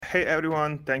Hey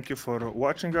everyone, thank you for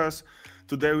watching us.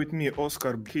 Today with me,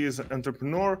 Oscar. He is an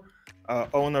entrepreneur,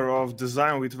 owner of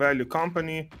Design with Value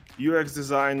company, UX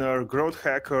designer, growth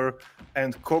hacker,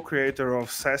 and co-creator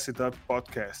of Sass It Up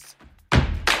podcast.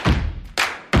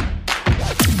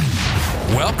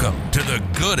 Welcome to The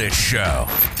Goodish Show,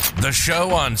 the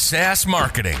show on SaaS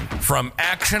marketing, from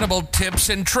actionable tips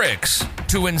and tricks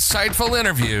to insightful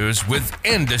interviews with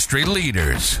industry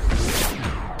leaders.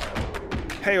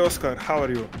 Hey Oscar, how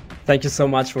are you? Thank you so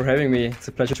much for having me. It's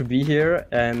a pleasure to be here,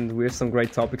 and we have some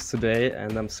great topics today,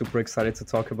 and I'm super excited to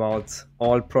talk about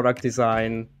all product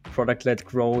design, product-led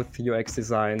growth, UX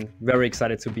design. Very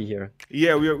excited to be here.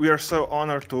 Yeah, we are so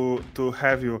honored to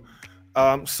have you.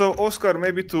 So Oscar,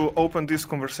 maybe to open this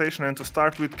conversation and to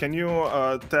start with, can you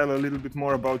tell a little bit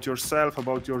more about yourself,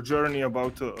 about your journey,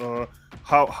 about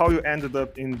how you ended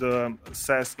up in the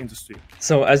SaaS industry?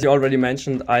 So as you already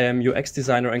mentioned, I am UX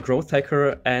designer and growth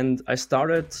hacker, and I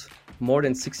started more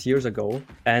than 6 years ago.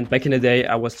 And back in the day,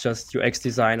 I was just UX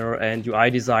designer and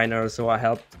UI designer. So I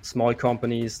helped small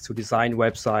companies to design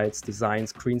websites, design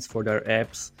screens for their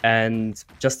apps, and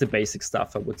just the basic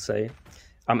stuff, I would say.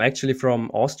 I'm actually from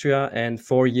Austria, and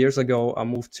 4 years ago, I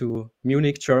moved to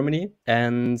Munich, Germany,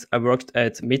 and I worked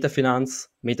at MetaFinanz.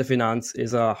 MetaFinanz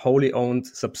is a wholly owned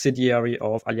subsidiary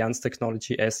of Allianz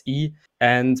Technology SE.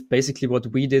 And basically what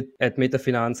we did at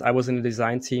MetaFinanz, I was in the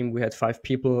design team. We had 5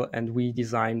 people, and we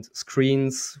designed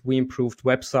screens. We improved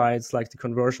websites like the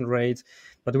conversion rate,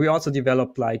 but we also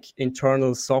developed like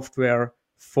internal software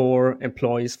for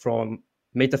employees from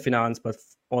MetaFinanz, but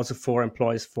also for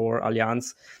employees for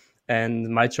Allianz. And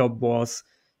my job was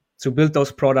to build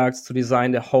those products, to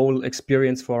design the whole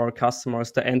experience for our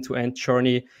customers, the end-to-end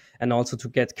journey, and also to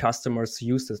get customers to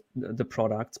use the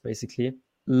products, basically.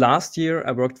 Last year,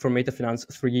 I worked for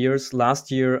MetaFinanz 3 years.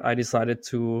 Last year, I decided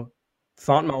to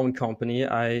found my own company,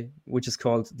 which is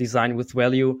called Design with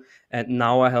Value. And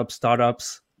now I help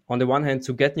startups, on the one hand,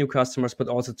 to get new customers, but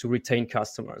also to retain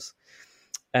customers.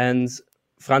 And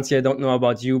Franzi, I don't know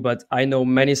about you, but I know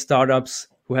many startups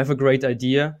who have a great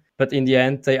idea, but in the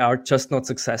end, they are just not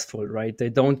successful, right? They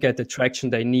don't get the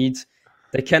traction they need.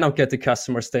 They cannot get the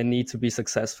customers they need to be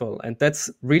successful. And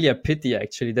that's really a pity,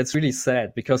 actually. That's really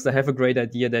sad, because they have a great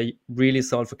idea. They really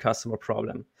solve a customer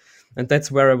problem. And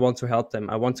that's where I want to help them.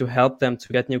 I want to help them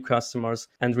to get new customers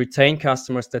and retain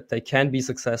customers, that they can be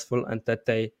successful, and that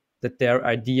their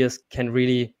ideas can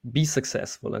really be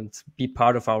successful and be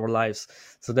part of our lives.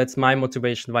 So that's my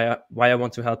motivation, why I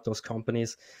want to help those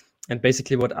companies. And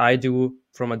basically what I do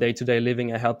from a day-to-day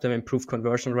living, I help them improve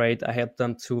conversion rate. I help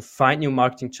them to find new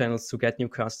marketing channels to get new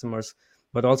customers,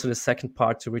 but also the second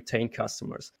part, to retain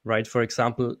customers, right? For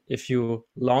example, if you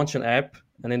launch an app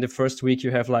and in the first week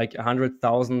you have like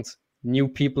 100,000 new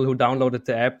people who downloaded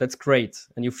the app, that's great.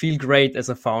 And you feel great as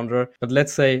a founder. But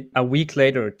let's say a week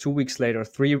later, 2 weeks later,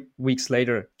 3 weeks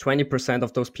later, 20%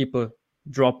 of those people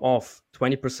drop off,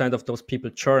 20% of those people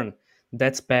churn.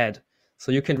 That's bad.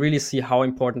 So you can really see how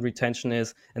important retention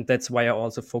is. And that's why I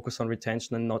also focus on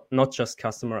retention and not just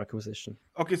customer acquisition.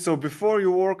 Okay, so before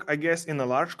you work, I guess, in a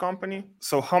large company.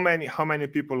 So how many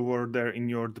people were there in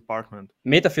your department?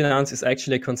 MetaFinanz is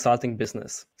actually a consulting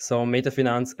business. So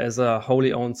MetaFinanz, as a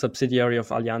wholly owned subsidiary of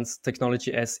Allianz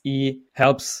Technology SE,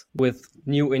 helps with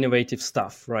new innovative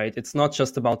stuff, right? It's not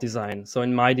just about design. So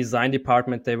in my design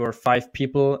department, there were 5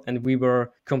 people, and we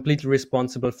were completely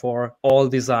responsible for all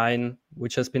design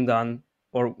which has been done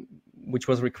or which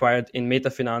was required in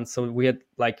MetaFinanz. So we had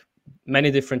like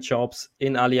many different jobs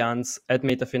in Allianz at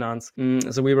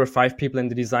MetaFinanz. So we were 5 people in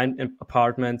the design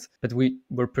department, but we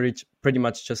were pretty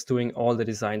much just doing all the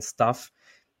design stuff.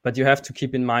 But you have to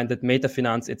keep in mind that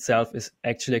MetaFinanz itself is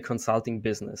actually a consulting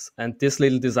business. And this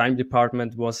little design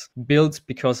department was built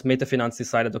because MetaFinanz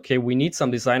decided, okay, we need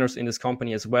some designers in this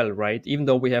company as well, right? Even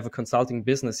though we have a consulting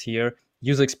business here,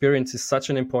 user experience is such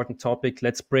an important topic.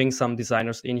 Let's bring some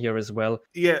designers in here as well.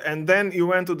 Yeah, and then you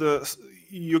went to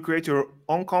you create your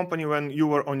own company when you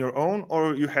were on your own,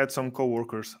 or you had some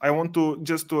co-workers? I want to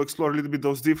explore a little bit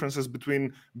those differences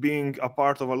between being a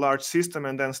part of a large system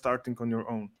and then starting on your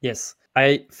own. Yes,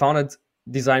 I founded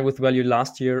Design with Value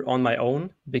last year on my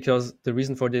own, because the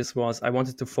reason for this was I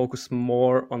wanted to focus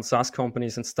more on SaaS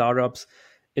companies and startups.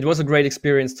 It was a great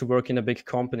experience to work in a big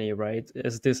company, right?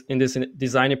 In this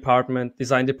design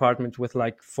department with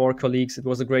like 4 colleagues, it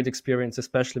was a great experience,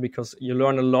 especially because you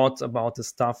learn a lot about the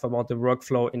stuff, about the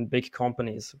workflow in big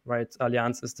companies, right?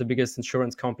 Allianz is the biggest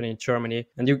insurance company in Germany,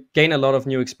 and you gain a lot of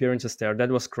new experiences there.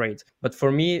 That was great. But for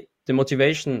me, the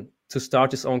motivation to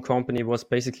start his own company was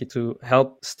basically to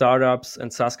help startups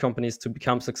and SaaS companies to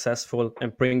become successful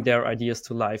and bring their ideas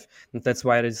to life. And that's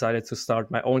why I decided to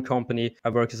start my own company. I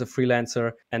work as a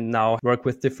freelancer and now work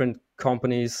with different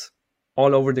companies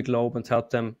all over the globe and help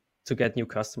them to get new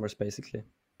customers, basically.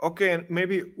 Okay, and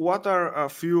maybe what are a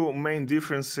few main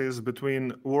differences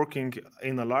between working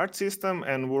in a large system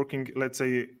and working, let's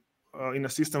say, in a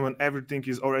system when everything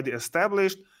is already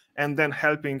established, and then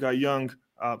helping a young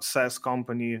SaaS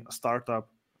company, a startup?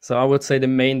 So I would say the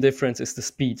main difference is the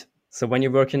speed. So when you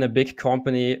work in a big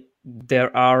company,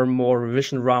 there are more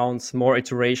revision rounds, more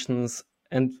iterations.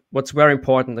 And what's very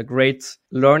important, a great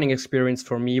learning experience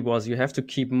for me was you have to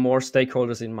keep more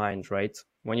stakeholders in mind, right?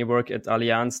 When you work at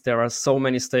Allianz, there are so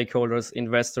many stakeholders,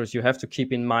 investors you have to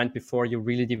keep in mind before you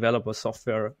really develop a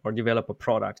software or develop a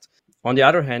product. On the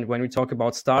other hand, when we talk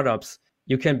about startups,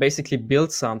 you can basically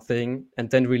build something and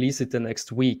then release it the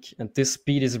next week. And this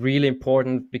speed is really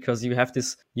important because you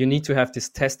need to have this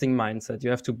testing mindset. You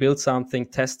have to build something,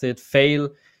 test it, fail,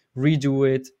 redo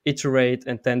it, iterate,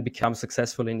 and then become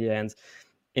successful in the end.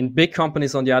 In big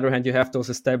companies, on the other hand, you have those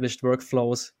established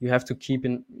workflows. You have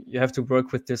to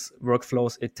work with these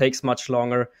workflows. It takes much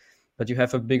longer, but you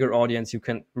have a bigger audience you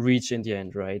can reach in the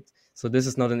end, right? So this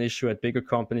is not an issue at bigger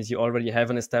companies. You already have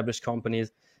an established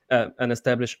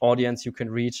audience you can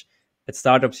reach. At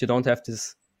startups, you don't have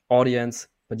this audience,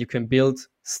 but you can build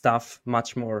stuff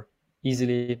much more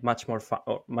easily,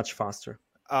 much faster.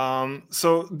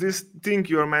 So this thing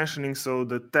you're mentioning, so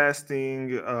the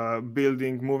testing,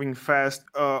 building, moving fast.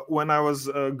 When I was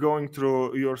going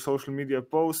through your social media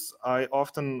posts, I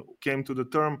often came to the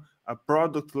term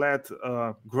product-led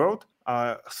growth.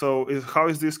 How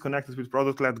is this connected with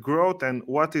product-led growth, and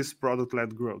what is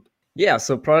product-led growth? Yeah,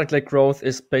 so product-led growth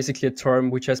is basically a term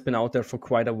which has been out there for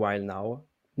quite a while now.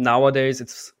 Nowadays,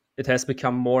 it has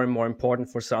become more and more important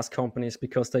for SaaS companies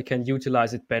because they can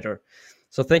utilize it better.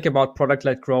 So think about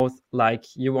product-led growth like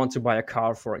you want to buy a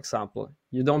car, for example.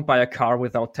 You don't buy a car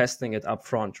without testing it up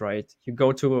front, right? You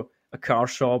go to a car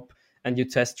shop and you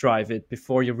test drive it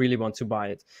before you really want to buy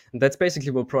it. And that's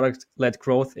basically what product-led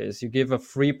growth is. You give a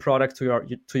free product to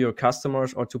your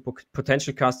customers or to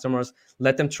potential customers,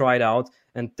 let them try it out,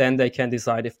 and then they can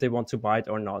decide if they want to buy it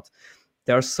or not.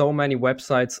 There are so many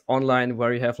websites online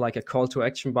where you have like a call to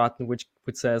action button which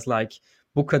says like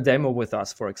book a demo with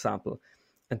us, for example.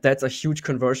 And that's a huge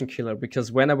conversion killer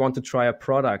because when I want to try a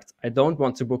product, I don't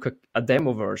want to book a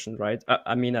demo version, right?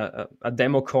 A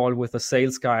demo call with a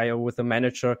sales guy or with a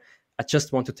manager. I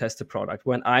just want to test the product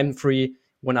when I'm free,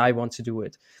 when I want to do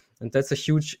it. And that's a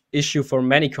huge issue for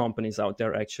many companies out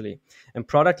there, actually. And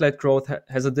product-led growth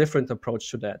has a different approach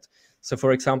to that. So,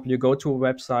 for example, you go to a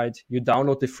website, you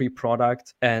download the free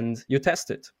product, and you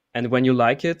test it. And when you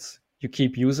like it, you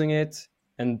keep using it.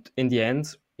 And in the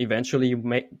end, eventually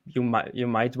you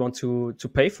might want to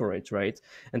pay for it, right?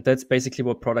 And that's basically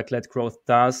what product-led growth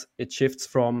does. It shifts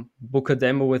from book a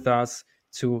demo with us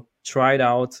to try it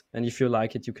out, and if you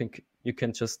like it, you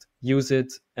can just use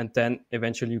it, and then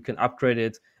eventually you can upgrade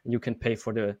it and you can pay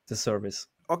for the service.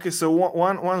 Okay, so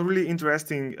one really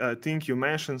interesting thing you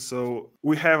mentioned. So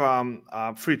we have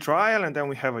a free trial, and then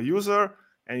we have a user,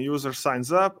 and user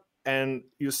signs up, and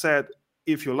you said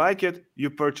if you like it, you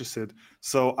purchase it.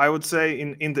 So I would say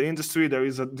in the industry there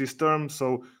is this term,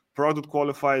 so product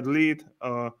qualified lead,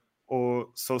 or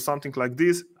so something like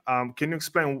this. Can you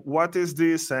explain what is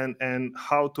this and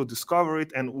how to discover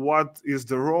it, and what is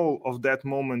the role of that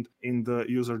moment in the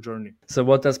user journey? So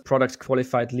what does product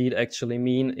qualified lead actually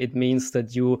mean? It means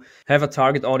that you have a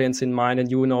target audience in mind and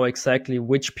you know exactly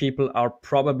which people are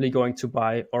probably going to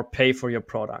buy or pay for your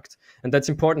product. And that's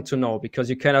important to know because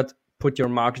you cannot put your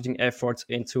marketing efforts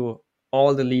into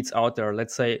all the leads out there.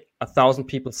 Let's say 1,000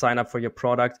 people sign up for your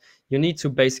product. You need to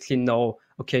basically know,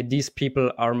 okay, these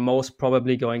people are most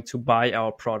probably going to buy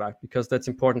our product, because that's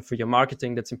important for your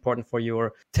marketing. That's important for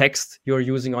your text you're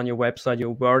using on your website, your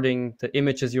wording, the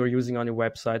images you're using on your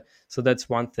website. So that's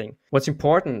one thing. What's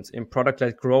important in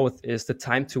product-led growth is the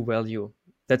time to value.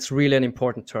 That's really an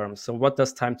important term. So what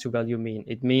does time to value mean?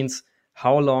 It means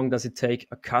how long does it take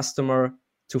a customer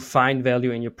to find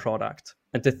value in your product?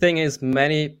 And the thing is,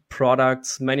 many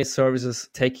products, many services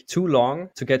take too long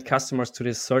to get customers to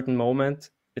this certain moment.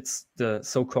 It's the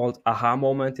so-called aha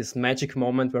moment, this magic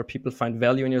moment where people find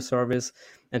value in your service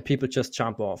and people just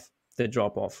jump off. They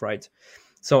drop off, right?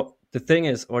 So the thing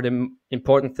is, or the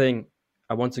important thing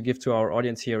I want to give to our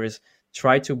audience here is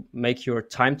try to make your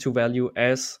time to value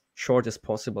as short as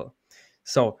possible.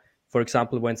 So, for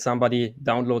example, when somebody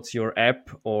downloads your app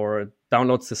or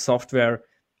downloads the software,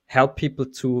 help people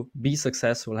to be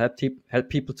successful, help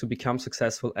people to become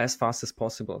successful as fast as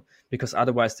possible, because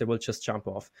otherwise they will just jump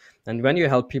off. And when you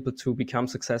help people to become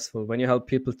successful, when you help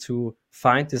people to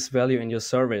find this value in your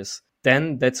service,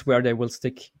 then that's where they will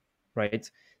stick, right?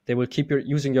 They will keep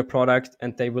using your product,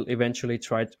 and they will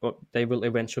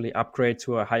eventually upgrade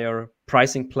to a higher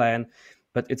pricing plan.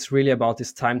 But it's really about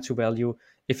this time to value.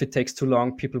 If it takes too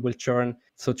long, people will churn.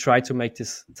 So try to make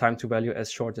this time to value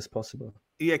as short as possible.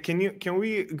 Yeah, can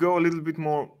we go a little bit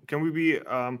more? Can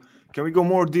we go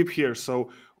more deep here? So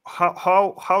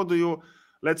how do you,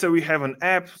 let's say we have an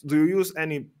app, do you use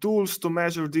any tools to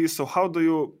measure this? So how do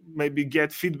you maybe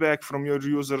get feedback from your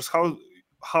users? How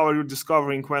are you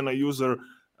discovering when a user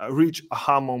reach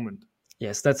aha moment?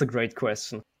 Yes, that's a great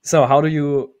question. So how do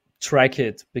you track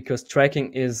it? Because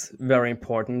tracking is very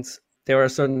important. There are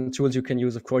certain tools you can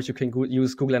use. Of course, you can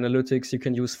use Google Analytics, you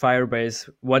can use Firebase,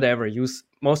 whatever.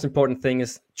 Most important thing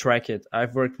is track it.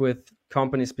 I've worked with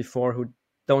companies before who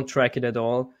don't track it at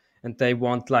all, and they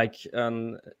want like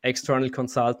an external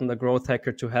consultant, a growth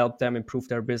hacker, to help them improve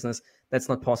their business. That's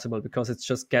not possible, because it's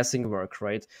just guessing work,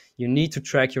 right? You need to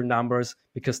track your numbers,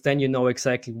 because then you know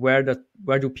exactly where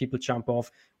do people jump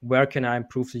off, where can I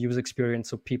improve the user experience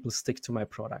so people stick to my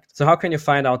product. So how can you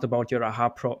find out about your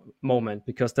aha moment?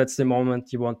 Because that's the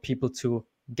moment you want people to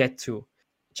get to.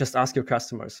 Just ask your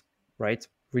customers, right?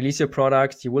 Release your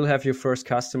product, you will have your first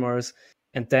customers,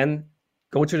 and then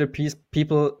go to the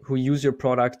people who use your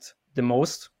product the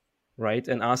most, right?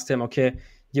 And ask them, okay,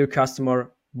 dear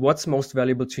customer, what's most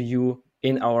valuable to you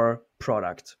in our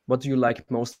product? What do you like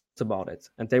most about it?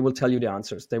 And they will tell you the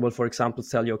answers. They will, for example,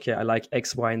 tell you, okay, I like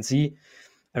X, Y, and Z.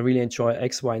 I really enjoy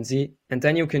X, Y, and Z. And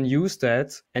then you can use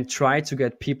that and try to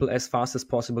get people as fast as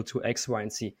possible to X, Y,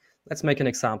 and Z. Let's make an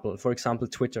example. For example,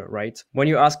 Twitter, right? When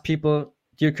you ask people,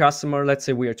 dear customer, let's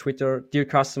say we are Twitter, dear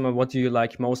customer, what do you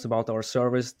like most about our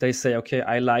service? They say, okay,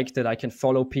 I like that I can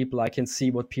follow people. I can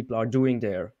see what people are doing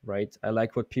there, right? I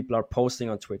like what people are posting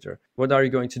on Twitter. What are you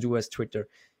going to do as Twitter?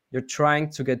 You're trying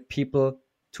to get people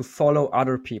to follow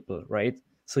other people, right?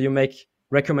 So you make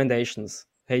recommendations.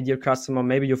 Hey, dear customer,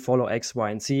 maybe you follow X, Y,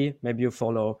 and Z. Maybe you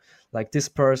follow like this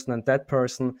person and that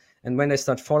person. And when they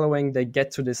start following, they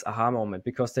get to this aha moment,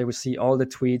 because they will see all the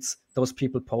tweets those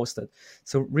people posted.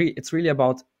 So it's really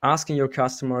about asking your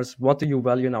customers, what do you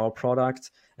value in our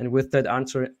product? And with that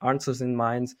answers in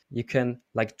mind, you can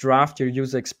like draft your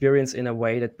user experience in a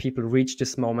way that people reach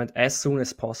this moment as soon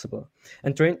as possible.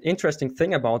 And the interesting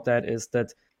thing about that is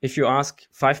that if you ask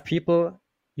 5 people,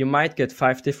 you might get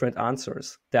 5 different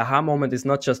answers. The aha moment is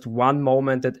not just one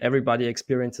moment that everybody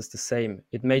experiences the same.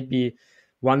 It may be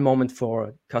one moment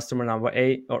for customer number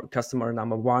A or customer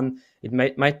number 1. It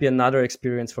might be another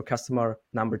experience for customer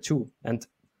number 2. And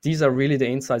these are really the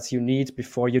insights you need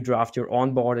before you draft your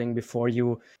onboarding, before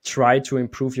you try to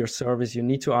improve your service. You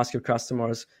need to ask your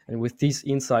customers. And with these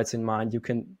insights in mind, you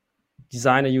can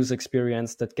design a user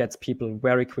experience that gets people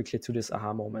very quickly to this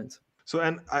aha moment. So,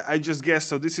 and I just guess,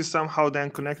 so this is somehow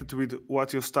then connected with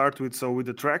what you start with, so with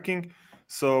the tracking.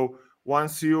 So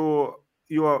once you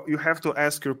have to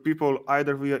ask your people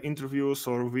either via interviews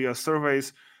or via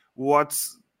surveys, what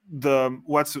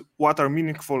are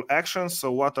meaningful actions?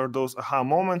 So what are those aha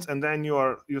moments? And then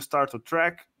you start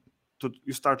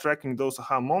tracking those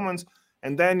aha moments,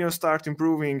 and then you start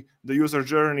improving the user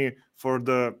journey for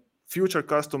the future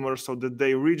customers so that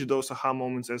they reach those aha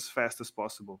moments as fast as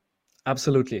possible.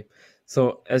 Absolutely.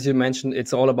 So as you mentioned,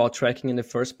 it's all about tracking in the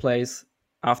first place.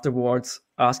 Afterwards,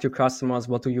 ask your customers,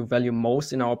 what do you value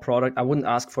most in our product? I wouldn't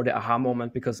ask for the aha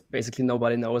moment, because basically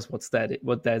nobody knows what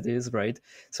that is, right?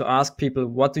 So ask people,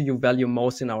 what do you value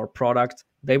most in our product?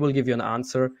 They will give you an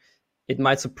answer. It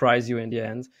might surprise you in the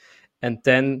end. And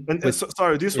then...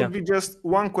 sorry, this would be just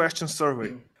one question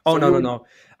survey. Oh, so no.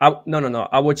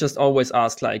 I would just always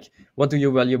ask, like, what do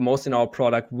you value most in our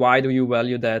product? Why do you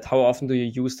value that? How often do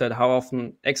you use that? How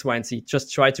often X, Y, and Z?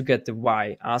 Just try to get the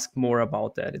why. Ask more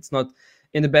about that. It's not,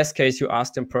 in the best case, you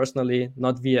ask them personally,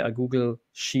 not via a Google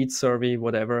Sheet survey,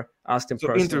 whatever. Ask them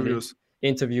personally.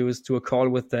 Interviews, do a call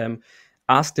with them.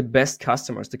 Ask the best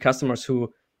customers, the customers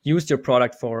who used your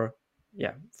product for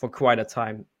quite a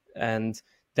time. And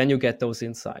then you get those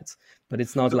insights. But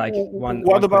it's not like one.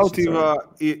 What about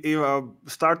if a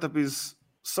startup is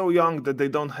so young that they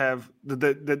don't have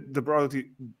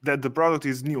the product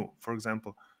is new, for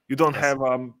example? You don't have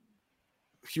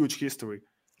huge history.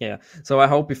 Yeah. So I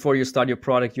hope before you start your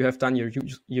product, you have done your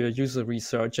user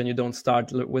research and you don't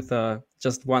start with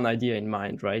just one idea in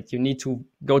mind, right? You need to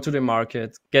go to the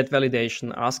market, get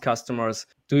validation, ask customers,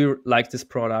 do you like this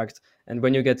product? And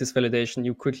when you get this validation,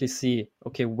 you quickly see,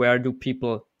 okay, where do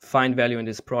people find value in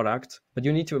this product? But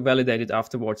you need to validate it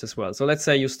afterwards as well. So let's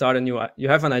say you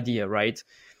have an idea, right?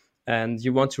 And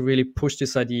you want to really push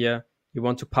this idea. You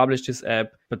want to publish this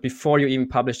app. But before you even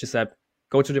publish this app,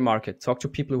 go to the market, talk to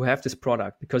people who have this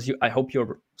product, because I hope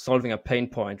you're solving a pain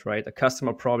point, right? A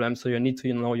customer problem. So you need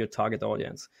to know your target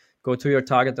audience. Go to your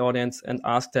target audience and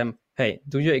ask them, hey,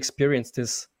 do you experience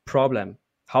this problem?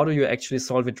 How do you actually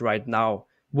solve it right now?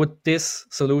 Would this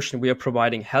solution we are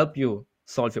providing help you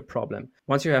solve your problem?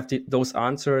 Once you have those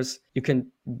answers, you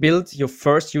can build your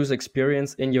first user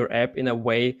experience in your app in a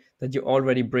way that you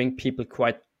already bring people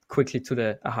quite quickly to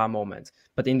the aha moment.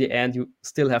 But in the end, you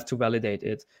still have to validate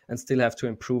it and still have to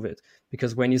improve it.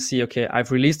 Because when you see, okay,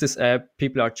 I've released this app,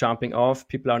 people are jumping off,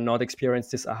 people are not experiencing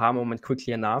this aha moment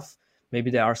quickly enough.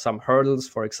 Maybe there are some hurdles,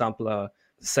 for example, a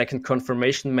second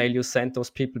confirmation mail you send those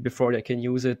people before they can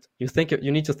use it.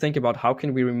 You need to think about how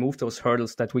can we remove those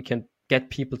hurdles that we can get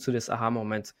people to this aha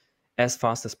moment as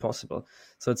fast as possible.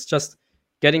 So it's just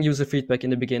getting user feedback in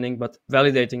the beginning, but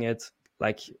validating it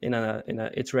like in a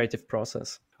iterative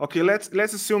process. Okay,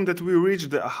 let's assume that we reach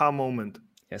the aha moment.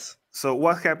 Yes. So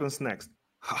what happens next?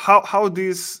 How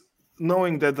this,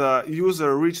 knowing that the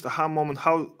user reached aha moment,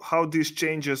 how this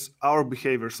changes our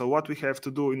behavior? So what we have to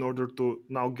do in order to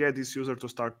now get this user to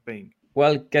start paying?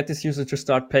 Well, get this user to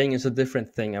start paying is a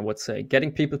different thing, I would say.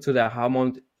 Getting people to the aha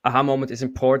moment is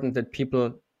important, that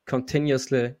people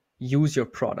continuously use your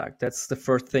product. That's the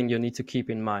first thing you need to keep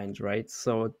in mind, right?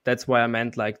 So that's why I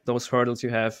meant like those hurdles you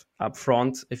have up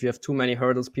front. If you have too many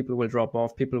hurdles, people will drop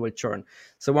off, people will churn.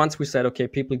 So once we said, okay,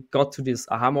 people got to this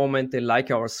aha moment, they like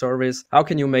our service, how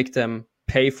can you make them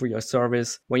pay for your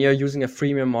service? When you're using a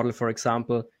freemium model, for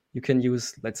example, you can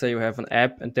use, let's say you have an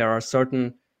app and there are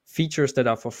certain features that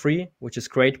are for free, which is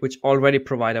great, which already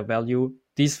provide a value.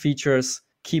 These features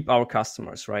keep our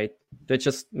customers, right? They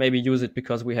just maybe use it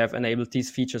because we have enabled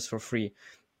these features for free.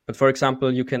 But for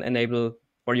example, you can enable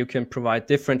or you can provide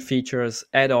different features,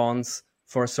 add-ons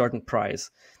for a certain price.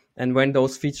 And when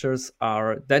those features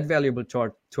are that valuable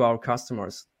to our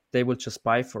customers, they will just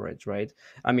buy for it, right?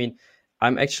 I mean,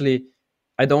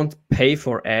 I don't pay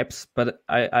for apps, but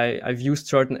I've used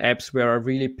certain apps where I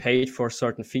really paid for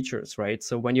certain features, right?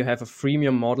 So when you have a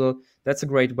freemium model, that's a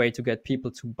great way to get people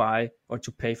to buy or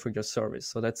to pay for your service.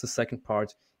 So that's the second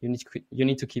part you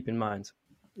need to keep in mind.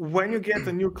 When you get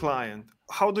a new client,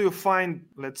 how do you find,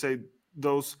 let's say,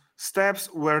 those steps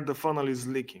where the funnel is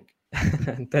leaking?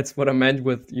 That's what I meant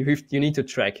with you need to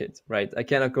track it, right? I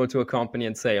cannot go to a company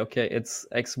and say, okay, it's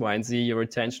X, Y, and Z, your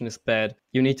retention is bad.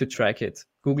 You need to track it.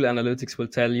 Google Analytics will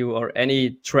tell you, or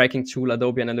any tracking tool,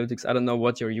 Adobe Analytics, I don't know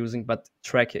what you're using, but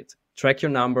track it. Track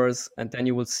your numbers, and then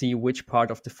you will see which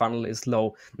part of the funnel is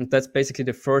low. And that's basically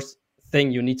the first thing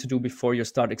you need to do before you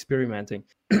start experimenting,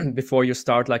 before you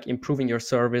start like improving your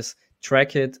service.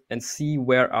 Track it and see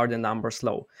where are the numbers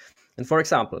low. And for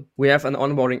example, we have an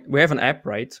app,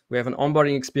 right? We have an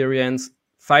onboarding experience,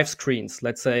 5 screens.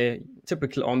 Let's say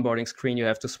typical onboarding screen, you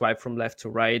have to swipe from left to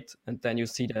right, and then you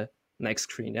see the next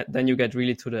screen. Then you get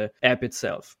really to the app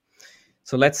itself.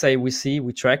 So let's say we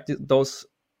track those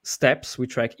steps, we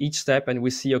track each step, and we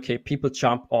see, okay, people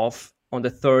jump off on the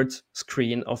third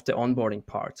screen of the onboarding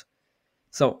part.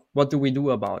 So what do we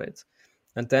do about it?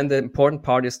 And then the important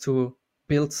part is to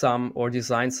build some or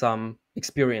design some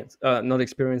experiments.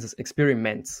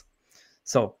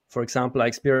 So for example, an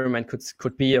experiment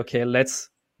could be, okay, let's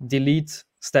delete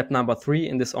step number 3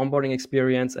 in this onboarding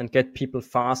experience and get people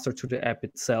faster to the app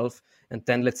itself. And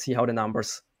then let's see how the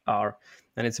numbers are.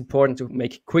 And it's important to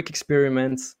make quick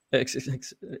experiments,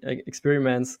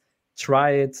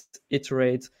 try it,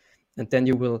 iterate, and then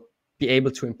you will be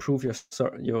able to improve your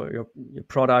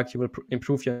product. You will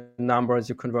improve your numbers,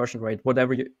 your conversion rate,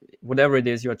 whatever it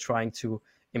is you're trying to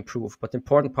improve. But the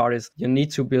important part is you need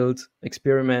to build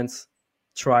experiments,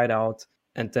 try it out,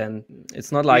 and then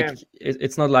it's not like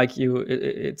it's not like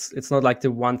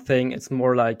the one thing. It's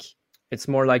more like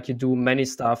you do many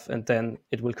stuff, and then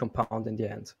it will compound in the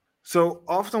end. So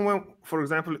often when, for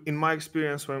example, in my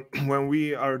experience, when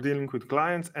we are dealing with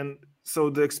clients, and so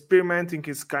the experimenting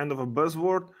is kind of a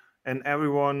buzzword and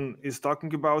everyone is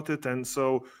talking about it. And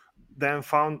so then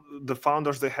the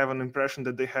founders, they have an impression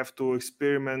that they have to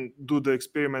do the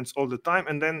experiments all the time.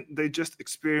 And then they just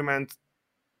experiment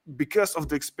because of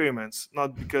the experiments,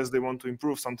 not because they want to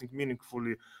improve something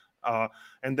meaningfully.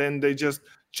 And then they just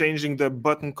changing the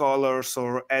button colors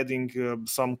or adding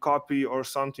some copy or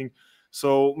something.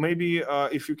 So maybe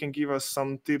if you can give us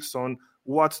some tips on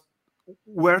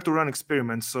where to run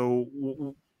experiments,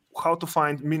 so how to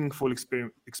find meaningful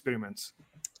experiments.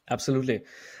 Absolutely.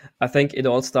 I think it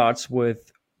all starts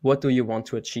with, what do you want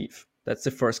to achieve? That's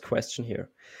the first question here.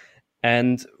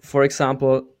 And for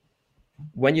example,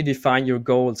 when you define your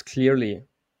goals clearly,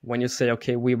 when you say,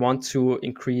 okay, we want to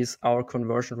increase our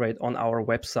conversion rate on our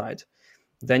website,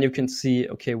 then you can see,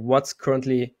 okay, what's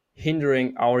currently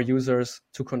hindering our users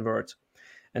to convert.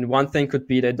 And one thing could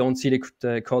be they don't see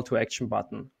the call to action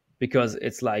button because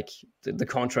it's like the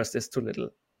contrast is too little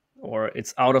or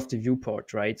it's out of the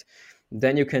viewport, right?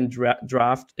 Then you can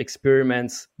draft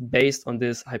experiments based on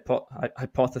this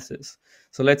hypothesis.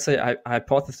 So let's say a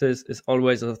hypothesis is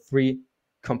always a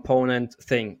 3-component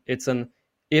thing. It's an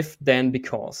if, then,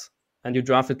 because. And you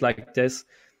draft it like this.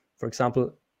 For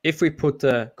example, if we put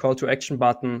the call to action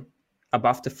button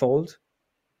above the fold,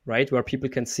 right, where people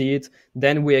can see it,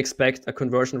 then we expect a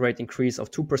conversion rate increase of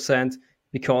 2%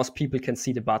 because people can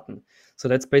see the button. So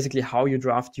that's basically how you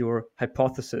draft your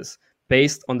hypothesis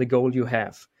based on the goal you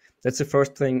have. That's the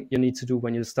first thing you need to do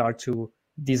when you start to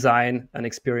design an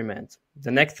experiment. The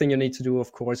next thing you need to do,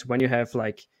 of course, when you have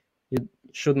like, you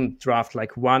shouldn't draft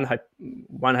like one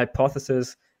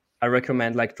hypothesis. I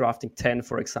recommend like drafting 10,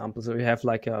 for example. So you have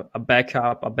like a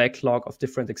backup, a backlog of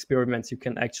different experiments you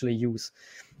can actually use.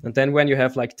 And then when you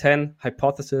have like 10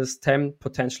 hypotheses, 10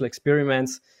 potential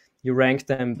experiments, you rank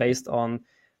them based on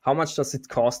how much does it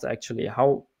cost actually?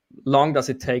 How long does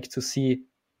it take to see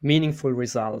meaningful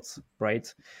results,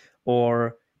 right?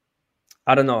 Or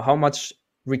I don't know, how much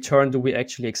return do we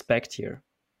actually expect here?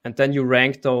 And then you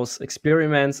rank those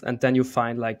experiments, and then you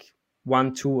find like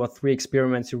 1, 2, or 3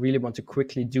 experiments you really want to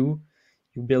quickly do.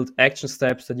 You build action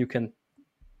steps that you can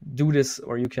do this,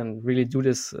 or you can really do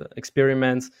this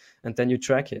experiment, and then you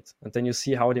track it, and then you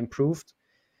see how it improved,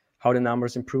 how the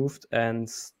numbers improved, and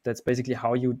that's basically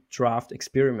how you draft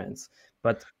experiments.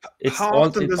 But it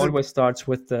always starts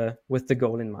with the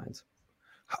goal in mind.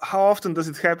 How often does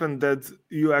it happen that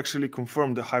you actually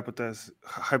confirm the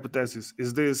hypothesis?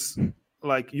 Is this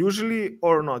like usually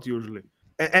or not usually?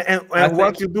 And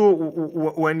what you do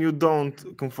when you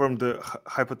don't confirm the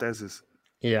hypothesis?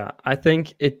 Yeah, I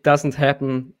think it doesn't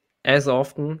happen as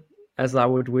often as I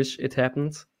would wish it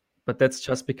happened, but that's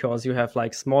just because you have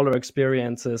like smaller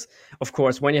experiences. Of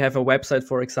course, when you have a website,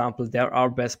 for example, there are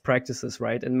best practices,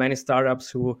 right? And many startups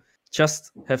who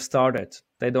just have started,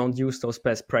 they don't use those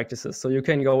best practices. So you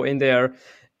can go in there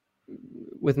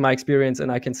with my experience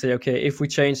and I can say, okay, if we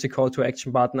change the call to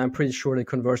action button, I'm pretty sure the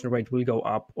conversion rate will go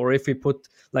up. Or if we put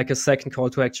like a second call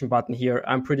to action button here,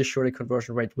 I'm pretty sure the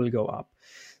conversion rate will go up.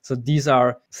 So these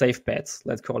are safe bets,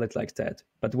 let's call it like that.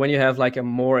 But when you have like a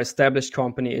more established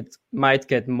company, it might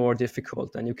get more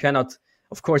difficult. And you cannot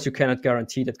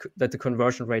guarantee that the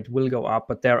conversion rate will go up,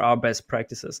 but there are best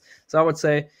practices. So I would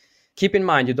say, keep in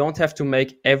mind, you don't have to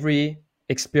make every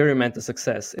experiment a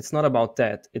success. It's not about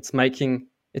that.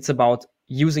 It's about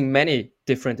using many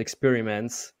different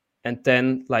experiments, and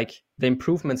then like the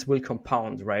improvements will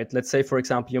compound, right? Let's say, for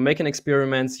example, you make an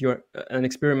experiment, you're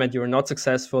not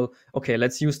successful. Okay,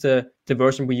 let's use the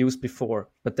version we used before,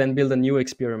 but then build a new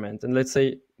experiment. And let's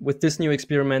say with this new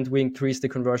experiment, we increase the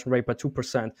conversion rate by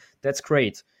 2%. That's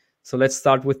great. So let's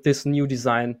start with this new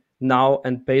design now,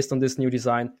 and based on this new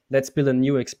design, let's build a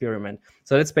new experiment.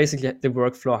 So that's basically the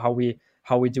workflow,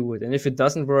 how we do it. And if it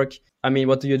doesn't work, I mean,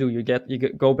 what do? You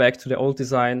go back to the old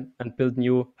design and build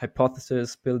new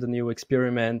hypothesis, build a new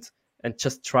experiment, and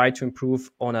just try to improve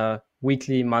on a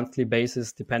weekly, monthly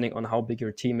basis, depending on how big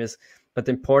your team is. But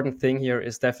the important thing here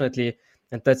is definitely,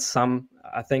 and that's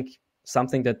I think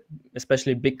something that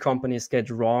especially big companies get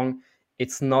wrong.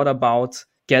 It's not about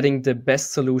getting the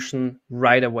best solution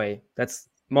right away. That's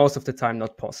most of the time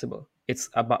not possible. It's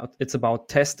about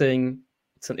testing.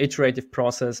 It's an iterative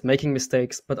process, making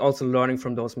mistakes, but also learning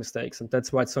from those mistakes. And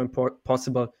that's why it's so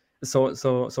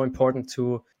important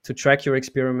to track your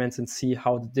experiments and see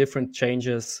how the different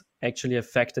changes actually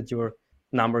affected your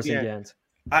numbers in the end.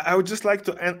 I would just like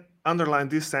to underline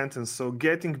this sentence. So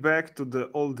getting back to the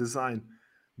old design,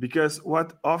 because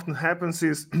what often happens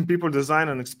is people design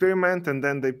an experiment and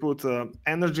then they put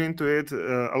energy into it.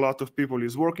 A lot of people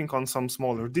is working on some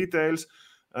smaller details,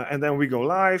 and then we go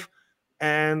live.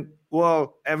 And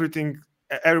well,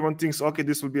 everyone thinks, okay,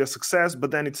 this will be a success, but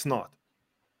then it's not.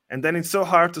 And then it's so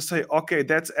hard to say, okay,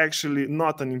 that's actually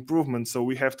not an improvement, so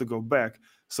we have to go back.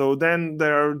 So then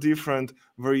there are different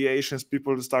variations.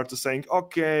 People start to saying,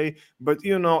 okay, but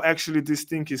actually this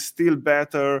thing is still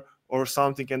better or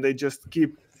something, and they just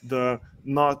keep the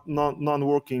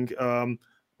non-working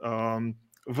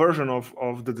version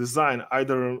of the design,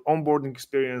 either onboarding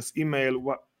experience,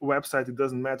 email, website, it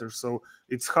doesn't matter. So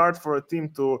it's hard for a team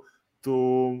to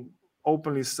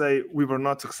openly say we were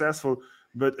not successful,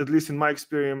 but at least in my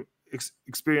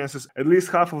experiences, at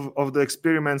least half of the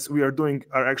experiments we are doing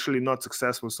are actually not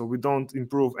successful, so we don't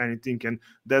improve anything, and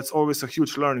that's always a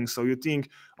huge learning. So you think,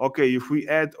 okay, if we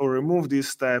add or remove this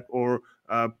step or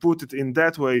put it in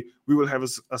that way, we will have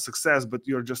a success, but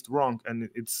you're just wrong, and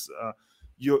it's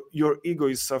your ego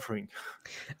is suffering.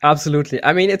 Absolutely.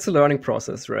 I mean, it's a learning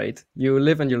process, right? You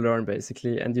live and you learn,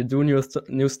 basically, and you do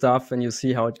new stuff and you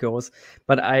see how it goes.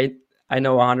 But I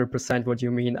know 100% what you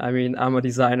mean. I mean, I'm a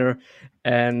designer,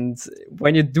 and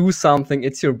when you do something,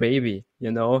 it's your baby.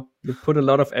 You know, you put a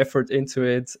lot of effort into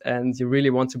it, and you really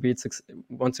want to be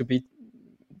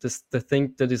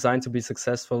the design to be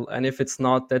successful. And if it's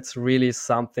not, that's really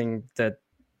something that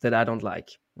I don't like,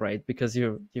 right? Because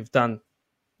you've done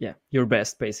your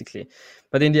best, basically.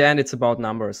 But in the end, it's about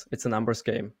numbers. It's a numbers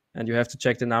game, and you have to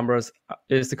check the numbers.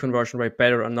 Is the conversion rate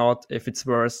better or not? If it's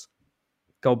worse,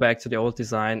 go back to the old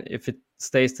design. If it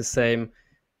stays the same,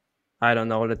 I don't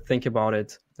know. Let's think about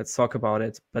it. Let's talk about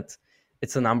it. But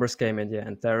it's a numbers game in the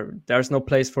end. There's no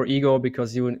place for ego,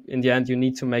 because in the end, you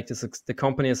need to make the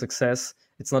company a success.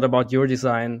 It's not about your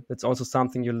design. That's also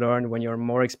something you learn when you're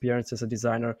more experienced as a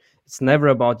designer. It's never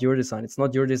about your design. It's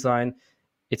not your design.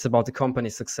 It's about the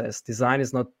company's success. Design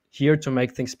is not here to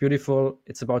make things beautiful.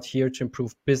 It's about here to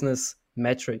improve business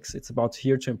metrics. It's about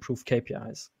here to improve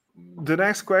KPIs. The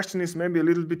next question is maybe a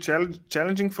little bit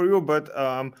challenging for you, but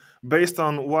based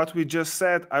on what we just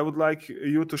said, I would like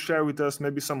you to share with us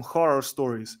maybe some horror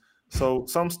stories. So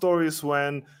some stories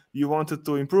when you wanted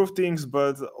to improve things,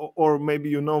 or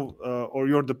maybe or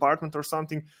your department or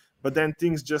something, but then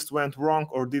things just went wrong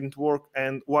or didn't work.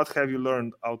 And what have you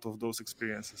learned out of those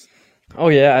experiences? Oh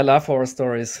yeah, I love horror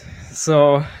stories.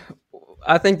 So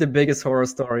I think the biggest horror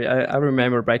story I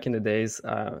remember back in the days,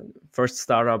 first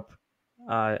startup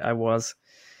I was,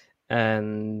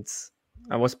 and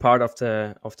I was part of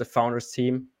the founders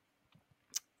team.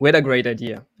 We had a great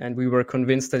idea, and we were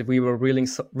convinced that we were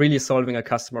really solving a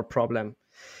customer problem.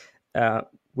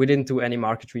 We didn't do any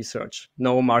market research,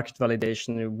 no market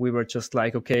validation. We were just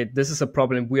like, okay, this is a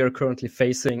problem we are currently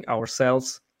facing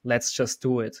ourselves. Let's just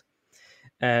do it.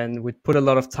 And we put a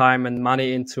lot of time and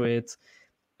money into it.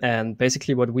 And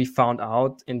basically what we found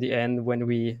out in the end when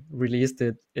we released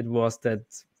it, it was that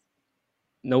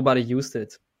nobody used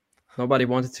it. Nobody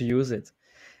wanted to use it.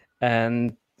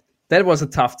 And that was a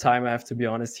tough time, I have to be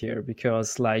honest here,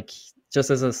 because just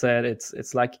as I said,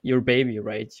 it's like your baby,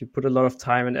 right? You put a lot of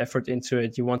time and effort into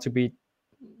it. You want to be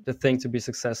the thing to be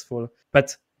successful.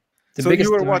 But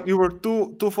you were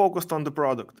too focused on the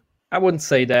product. I wouldn't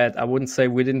say that. I wouldn't say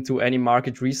we didn't do any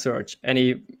market research,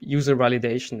 any user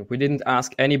validation. We didn't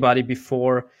ask anybody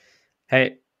before,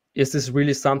 hey, is this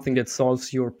really something that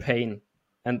solves your pain?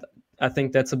 And I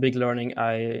think that's a big learning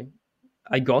I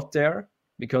got there,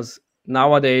 because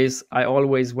nowadays I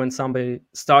always, when somebody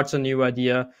starts a new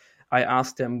idea, I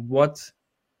ask them, what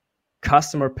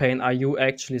customer pain are you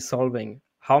actually solving?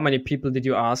 How many people did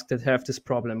you ask that have this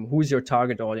problem? Who's your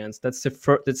target audience? That's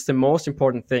the most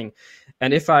important thing.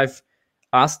 And if I've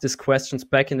asked these questions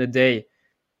back in the day,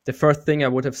 the first thing I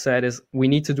would have said is we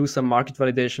need to do some market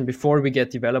validation before we get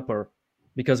developer,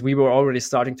 because we were already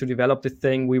starting to develop the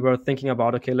thing. We were thinking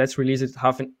about, okay, let's release it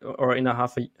in a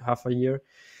half a year.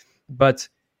 But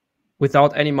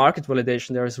without any market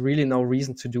validation, there is really no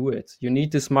reason to do it. You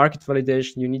need this market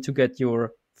validation. You need to get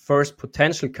your first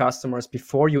potential customers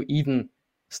before you even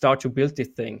start to build the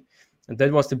thing. And that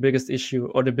was the biggest issue,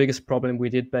 or the biggest problem we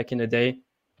did back in the day.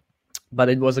 But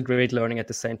it was a great learning at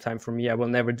the same time for me. I will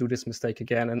never do this mistake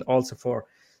again. And also for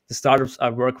the startups I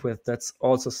work with, that's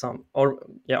also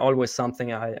always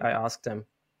something I ask them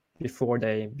before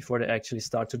they actually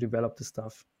start to develop the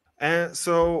stuff. And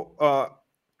so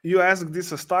you ask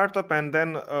this a startup, and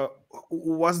then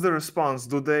what's the response?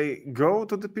 Do they go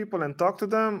to the people and talk to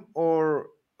them, or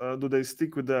do they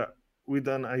stick with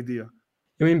an idea?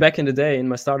 You mean back in the day in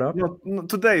my startup? No,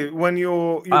 today, when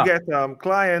you get a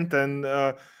client and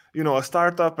a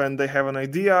startup, and they have an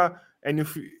idea, and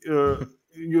if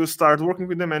you start working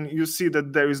with them and you see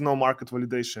that there is no market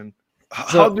validation,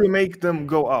 how do you make them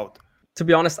go out? To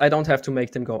be honest, I don't have to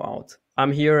make them go out.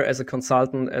 I'm here as a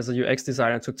consultant, as a UX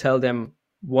designer, to tell them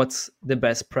what's the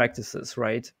best practices,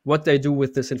 right? What they do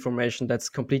with this information, that's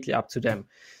completely up to them.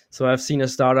 So I've seen a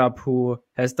startup who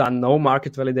has done no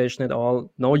market validation at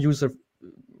all, no user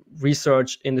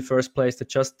research in the first place. They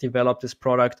just developed this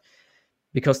product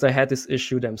because they had this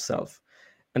issue themselves,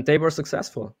 and they were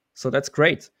successful. So that's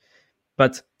great.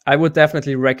 But I would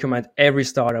definitely recommend every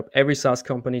startup, every SaaS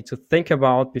company to think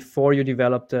about, before you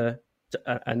develop the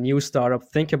a new startup,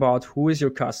 think about who is your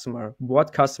customer,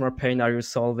 what customer pain are you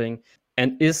solving,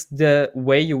 and is the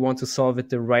way you want to solve it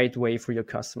the right way for your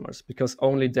customers? Because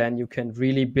only then you can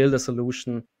really build a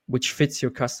solution which fits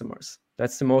your customers.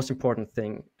 That's the most important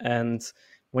thing. And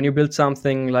when you build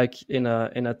something like in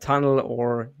a tunnel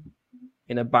or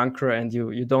in a bunker and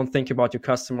you don't think about your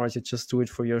customers, you just do it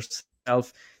for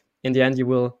yourself, in the end you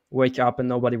will wake up and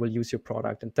nobody will use your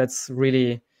product, and that's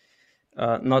really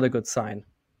not a good sign.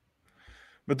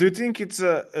 But do you think is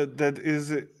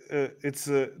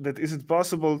it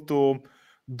possible to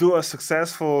do a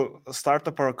successful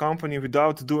startup or a company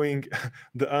without doing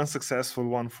the unsuccessful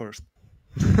one first?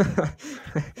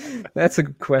 That's a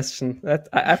good question. That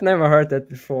I've never heard that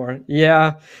before.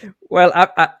 Yeah, well,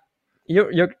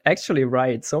 you're actually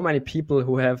right. So many people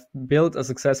who have built a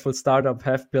successful startup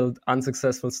have built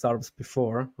unsuccessful startups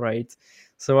before, right?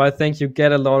 So I think you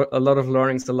get a lot of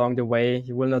learnings along the way.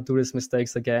 You will not do these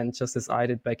mistakes again, just as I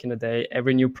did back in the day.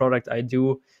 Every new product I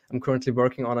do, I'm currently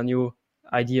working on a new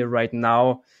idea right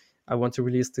now. I want to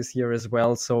release this year as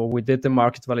well. So we did the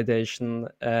market validation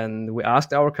and we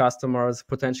asked our customers,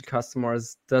 potential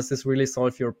customers, does this really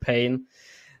solve your pain?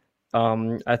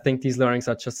 I think these learnings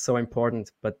are just so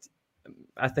important, but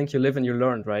I think you live and you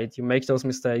learn, right? You make those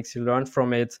mistakes, you learn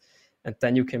from it, and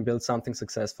then you can build something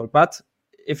successful. But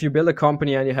if you build a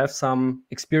company and you have some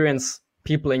experienced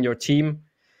people in your team,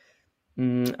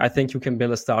 I think you can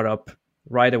build a startup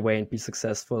right away and be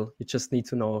successful. You just need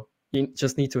to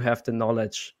have the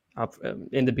knowledge up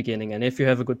in the beginning. And if you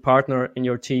have a good partner in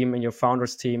your team, in your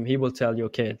founder's team, he will tell you,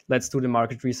 okay, let's do the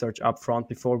market research up front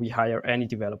before we hire any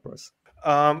developers.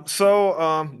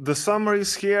 The summer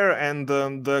is here and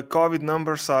the COVID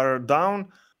numbers are down.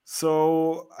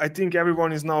 So I think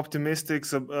everyone is now optimistic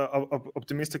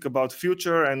about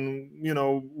future, and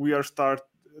we are start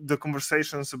the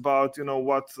conversations about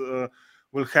what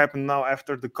will happen now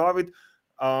after the COVID.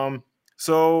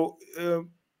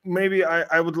 Maybe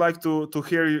I would like to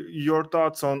hear your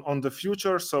thoughts on the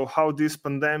future. So how this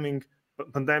pandemic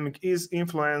is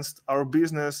influenced our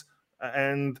business,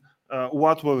 and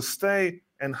what will stay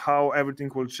and how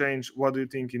everything will change. What do you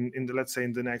think in the, let's say,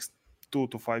 in the next 2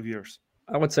 to 5 years?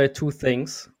 I would say two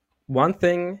things. One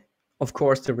thing, of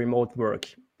course, the remote work.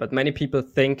 But many people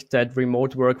think that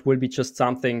remote work will be just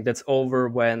something that's over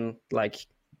when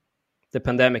the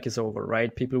pandemic is over,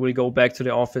 right? People will go back to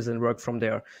the office and work from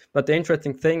there. But the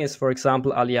interesting thing is, for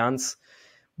example, Allianz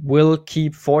will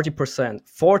keep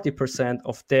 40%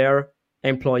 of their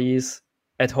employees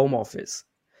at home office.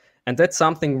 And that's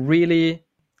something really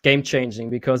game-changing,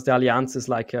 because the Allianz is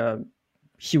like a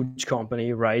huge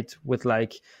company, right? With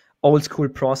old school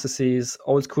processes,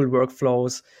 old school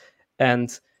workflows.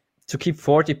 And to keep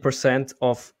 40%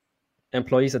 of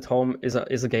employees at home is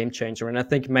a game changer. And I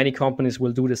think many companies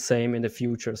will do the same in the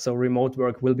future. So remote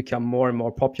work will become more and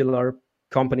more popular.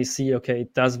 Companies see, okay,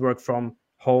 it does work from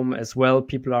home as well.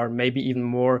 People are maybe even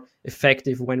more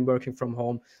effective when working from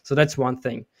home. So that's one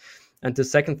thing. And the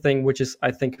second thing, which is, I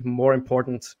think, more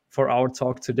important for our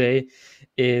talk today,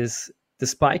 is the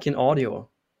spike in audio.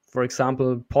 For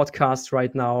example, podcasts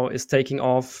right now is taking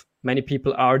off. Many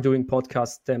people are doing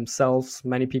podcasts themselves.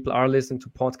 Many people are listening to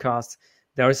podcasts.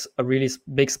 There's a really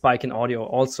big spike in audio.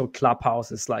 Also,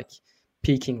 Clubhouse is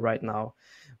peaking right now,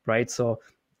 right? So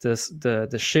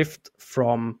the shift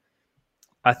from,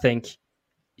 I think,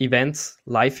 events,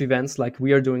 live events like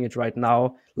we are doing it right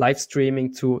now, live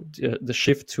streaming, to the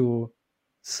shift to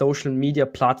social media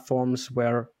platforms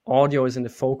where audio is in the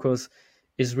focus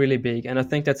is really big. And I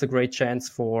think that's a great chance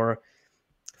for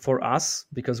us,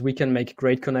 because we can make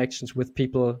great connections with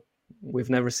people we've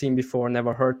never seen before,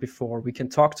 never heard before. We can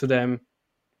talk to them,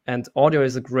 and audio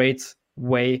is a great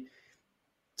way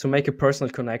to make a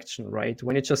personal connection, right?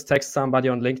 When you just text somebody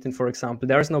on LinkedIn, for example,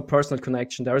 there is no personal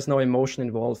connection, there is no emotion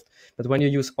involved. But when you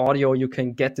use audio, you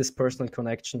can get this personal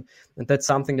connection. And that's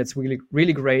something that's really,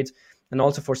 really great. And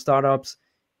also for startups,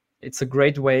 it's a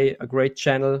great way, a great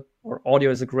channel, or audio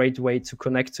is a great way to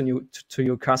connect to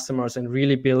your customers and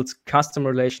really build customer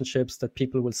relationships that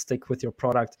people will stick with your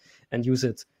product and use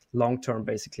it long-term,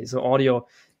 basically. So audio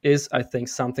is, I think,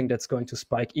 something that's going to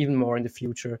spike even more in the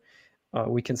future.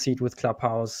 We can see it with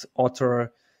Clubhouse,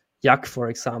 Otter, Yak, for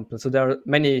example. So there are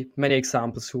many, many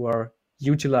examples who are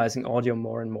utilizing audio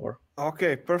more and more.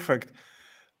 Okay, perfect.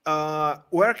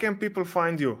 Where can people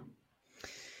find you?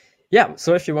 Yeah,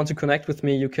 so if you want to connect with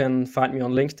me, you can find me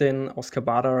on LinkedIn, Oscar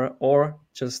Bader, or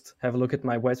just have a look at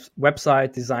my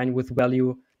website,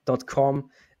 designwithvalue.com,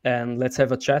 and let's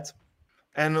have a chat.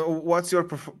 And what's your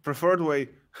preferred way?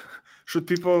 Should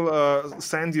people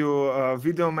send you a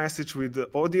video message with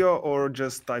audio or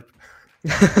just type?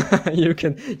 You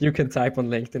can type on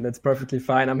LinkedIn. That's perfectly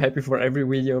fine. I'm happy for every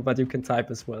video, but you can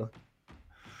type as well.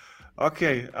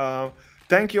 Okay.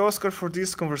 Thank you, Oscar, for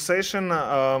this conversation.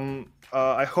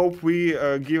 I hope we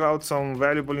give out some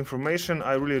valuable information.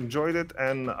 I really enjoyed it,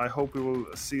 and I hope we will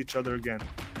see each other again.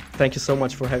 Thank you so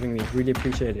much for having me. Really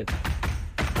appreciate it.